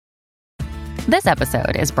This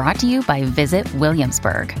episode is brought to you by Visit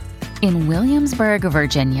Williamsburg. In Williamsburg,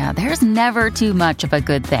 Virginia, there's never too much of a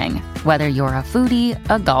good thing. Whether you're a foodie,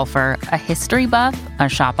 a golfer, a history buff, a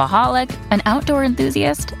shopaholic, an outdoor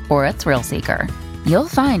enthusiast, or a thrill seeker, you'll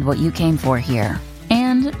find what you came for here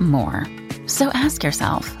and more. So ask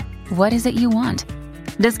yourself, what is it you want?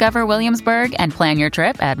 Discover Williamsburg and plan your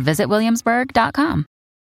trip at visitwilliamsburg.com.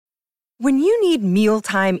 When you need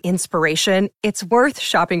mealtime inspiration, it's worth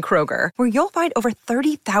shopping Kroger, where you'll find over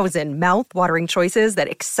 30,000 mouth-watering choices that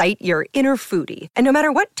excite your inner foodie. And no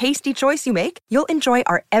matter what tasty choice you make, you'll enjoy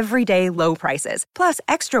our everyday low prices, plus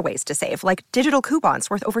extra ways to save, like digital coupons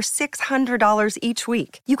worth over $600 each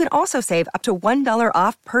week. You can also save up to $1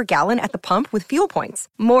 off per gallon at the pump with fuel points.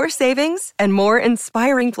 More savings and more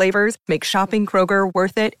inspiring flavors make shopping Kroger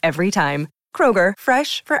worth it every time. Kroger,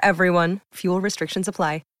 fresh for everyone. Fuel restrictions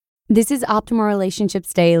apply. This is Optimal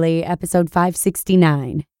Relationships Daily, episode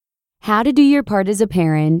 569. How to Do Your Part as a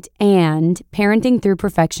Parent and Parenting Through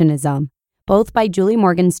Perfectionism, both by Julie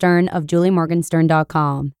Morgenstern of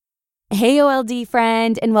juliemorgenstern.com. Hey, OLD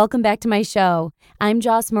friend, and welcome back to my show. I'm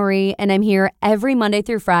Joss Marie, and I'm here every Monday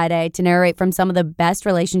through Friday to narrate from some of the best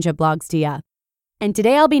relationship blogs to you. And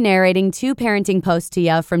today I'll be narrating 2 parenting posts to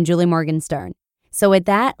you from Julie Morgenstern. So with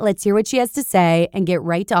that, let's hear what she has to say and get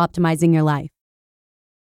right to optimizing your life.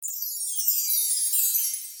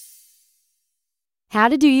 How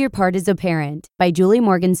to Do Your Part as a Parent by Julie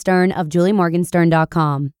Morgenstern of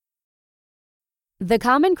juliemorgenstern.com. The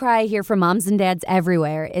common cry I hear from moms and dads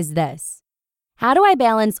everywhere is this: how do I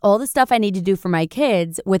balance all the stuff I need to do for my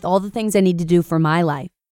kids with all the things I need to do for my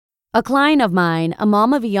life? A client of mine, a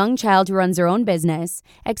mom of a young child who runs her own business,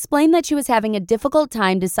 explained that she was having a difficult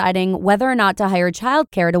time deciding whether or not to hire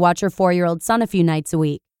childcare to watch her 4-year-old son a few nights a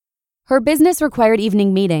week. Her business required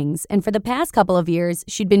evening meetings, and for the past couple of years,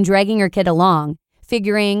 she'd been dragging her kid along,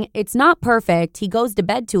 figuring, it's not perfect, he goes to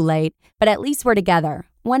bed too late, but at least we're together.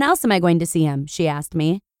 When else am I going to see him? She asked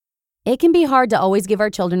me. It can be hard to always give our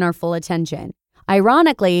children our full attention.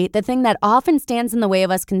 Ironically, the thing that often stands in the way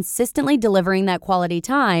of us consistently delivering that quality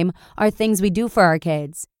time are things we do for our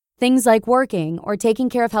kids. Things like working or taking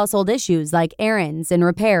care of household issues like errands and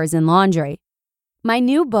repairs and laundry. My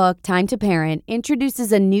new book, Time to Parent,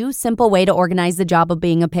 introduces a new simple way to organize the job of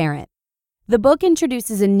being a parent. The book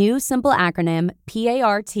introduces a new simple acronym,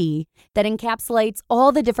 PART, that encapsulates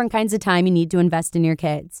all the different kinds of time you need to invest in your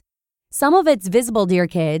kids. Some of it's visible to your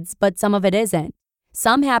kids, but some of it isn't.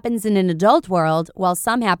 Some happens in an adult world, while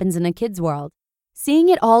some happens in a kid's world. Seeing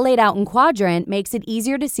it all laid out in quadrant makes it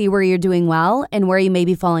easier to see where you're doing well and where you may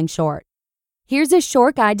be falling short. Here's a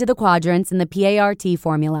short guide to the quadrants in the PART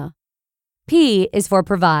formula. P is for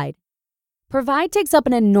provide. Provide takes up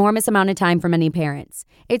an enormous amount of time for many parents.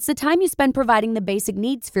 It's the time you spend providing the basic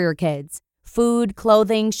needs for your kids: food,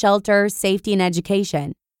 clothing, shelter, safety, and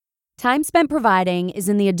education. Time spent providing is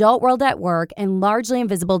in the adult world at work and largely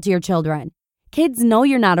invisible to your children. Kids know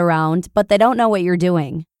you're not around, but they don't know what you're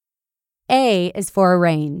doing. A is for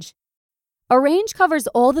arrange. Arrange covers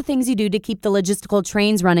all the things you do to keep the logistical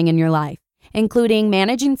trains running in your life, including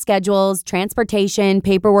managing schedules, transportation,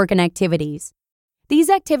 paperwork, and activities. These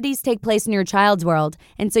activities take place in your child's world,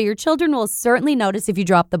 and so your children will certainly notice if you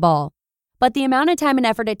drop the ball. But the amount of time and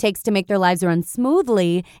effort it takes to make their lives run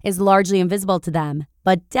smoothly is largely invisible to them,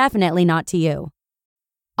 but definitely not to you.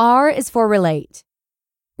 R is for relate.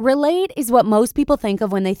 Relate is what most people think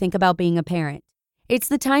of when they think about being a parent. It's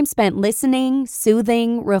the time spent listening,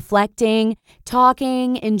 soothing, reflecting,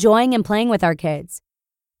 talking, enjoying, and playing with our kids.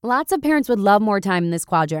 Lots of parents would love more time in this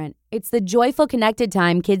quadrant. It's the joyful, connected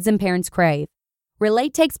time kids and parents crave.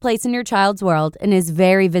 Relate takes place in your child's world and is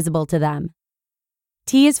very visible to them.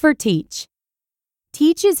 T is for teach.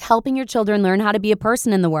 Teach is helping your children learn how to be a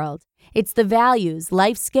person in the world. It's the values,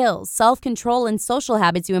 life skills, self-control, and social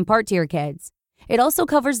habits you impart to your kids. It also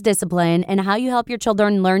covers discipline and how you help your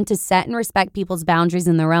children learn to set and respect people's boundaries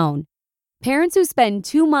and their own. Parents who spend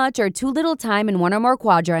too much or too little time in one or more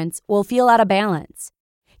quadrants will feel out of balance.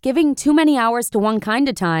 Giving too many hours to one kind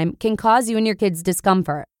of time can cause you and your kids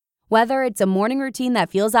discomfort, whether it's a morning routine that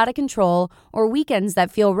feels out of control or weekends that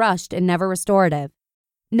feel rushed and never restorative.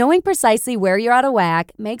 Knowing precisely where you're out of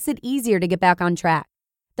whack makes it easier to get back on track.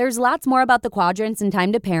 There's lots more about the quadrants in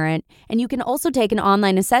Time to Parent, and you can also take an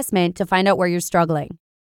online assessment to find out where you're struggling.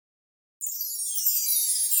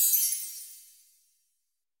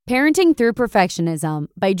 Parenting Through Perfectionism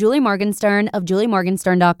by Julie Morgenstern of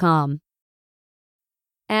juliemorgenstern.com.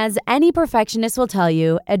 As any perfectionist will tell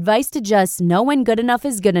you, advice to just know when good enough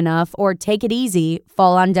is good enough or take it easy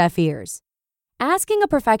fall on deaf ears. Asking a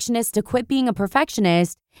perfectionist to quit being a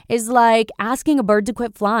perfectionist is like asking a bird to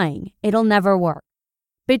quit flying. It'll never work.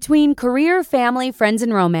 Between career, family, friends,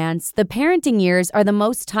 and romance, the parenting years are the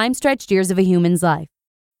most time-stretched years of a human's life.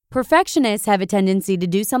 Perfectionists have a tendency to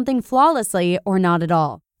do something flawlessly or not at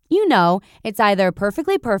all. You know, it's either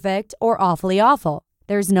perfectly perfect or awfully awful.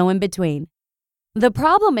 There's no in between. The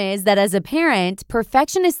problem is that as a parent,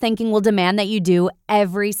 perfectionist thinking will demand that you do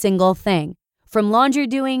every single thing, from laundry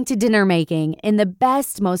doing to dinner making, in the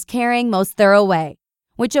best, most caring, most thorough way,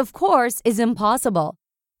 which of course is impossible.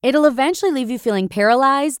 It'll eventually leave you feeling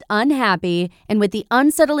paralyzed, unhappy, and with the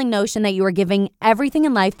unsettling notion that you are giving everything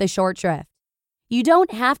in life the short shrift. You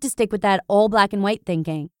don't have to stick with that all black and white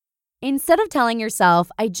thinking. Instead of telling yourself,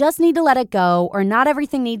 I just need to let it go or not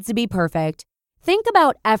everything needs to be perfect, think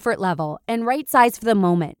about effort level and right size for the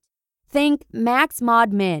moment. Think max,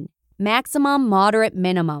 mod, min, maximum, moderate,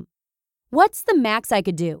 minimum. What's the max I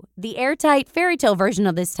could do, the airtight fairy tale version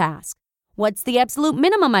of this task? What's the absolute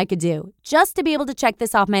minimum I could do, just to be able to check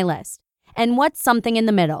this off my list? And what's something in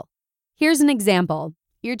the middle? Here's an example.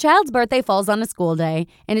 Your child's birthday falls on a school day,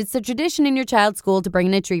 and it's the tradition in your child's school to bring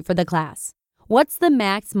in a treat for the class. What's the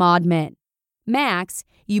max, mod, min? Max,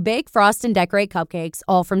 you bake, frost, and decorate cupcakes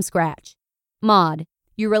all from scratch. Mod,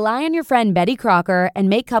 you rely on your friend Betty Crocker and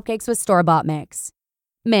make cupcakes with store-bought mix.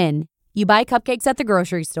 Min, you buy cupcakes at the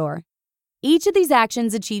grocery store. Each of these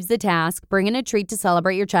actions achieves the task, bring in a treat to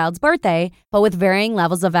celebrate your child's birthday, but with varying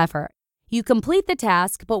levels of effort. You complete the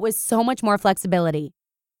task, but with so much more flexibility.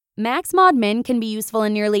 Max, mod, min can be useful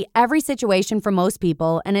in nearly every situation for most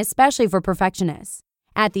people, and especially for perfectionists.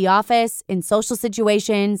 At the office, in social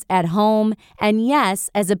situations, at home, and yes,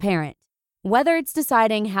 as a parent. Whether it's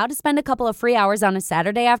deciding how to spend a couple of free hours on a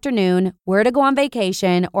Saturday afternoon, where to go on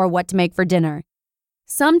vacation, or what to make for dinner.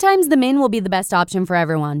 Sometimes the min will be the best option for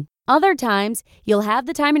everyone. Other times, you'll have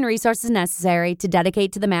the time and resources necessary to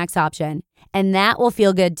dedicate to the max option, and that will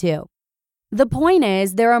feel good too. The point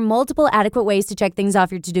is, there are multiple adequate ways to check things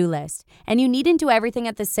off your to-do list, and you needn't do everything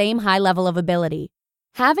at the same high level of ability.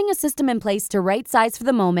 Having a system in place to right size for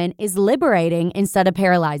the moment is liberating instead of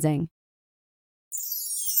paralyzing.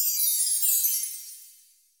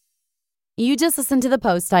 You just listened to the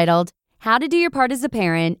post titled, How to Do Your Part as a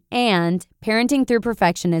Parent and Parenting Through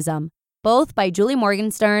Perfectionism, both by Julie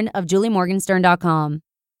Morgenstern of juliemorgenstern.com.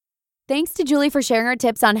 Thanks to Julie for sharing her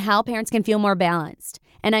tips on how parents can feel more balanced.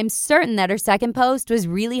 And I'm certain that her second post was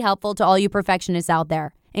really helpful to all you perfectionists out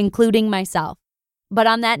there, including myself. But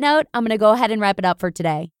on that note, I'm going to go ahead and wrap it up for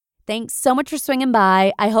today. Thanks so much for swinging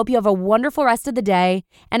by. I hope you have a wonderful rest of the day.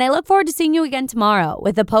 And I look forward to seeing you again tomorrow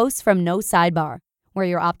with a post from No Sidebar, where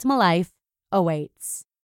your optimal life awaits.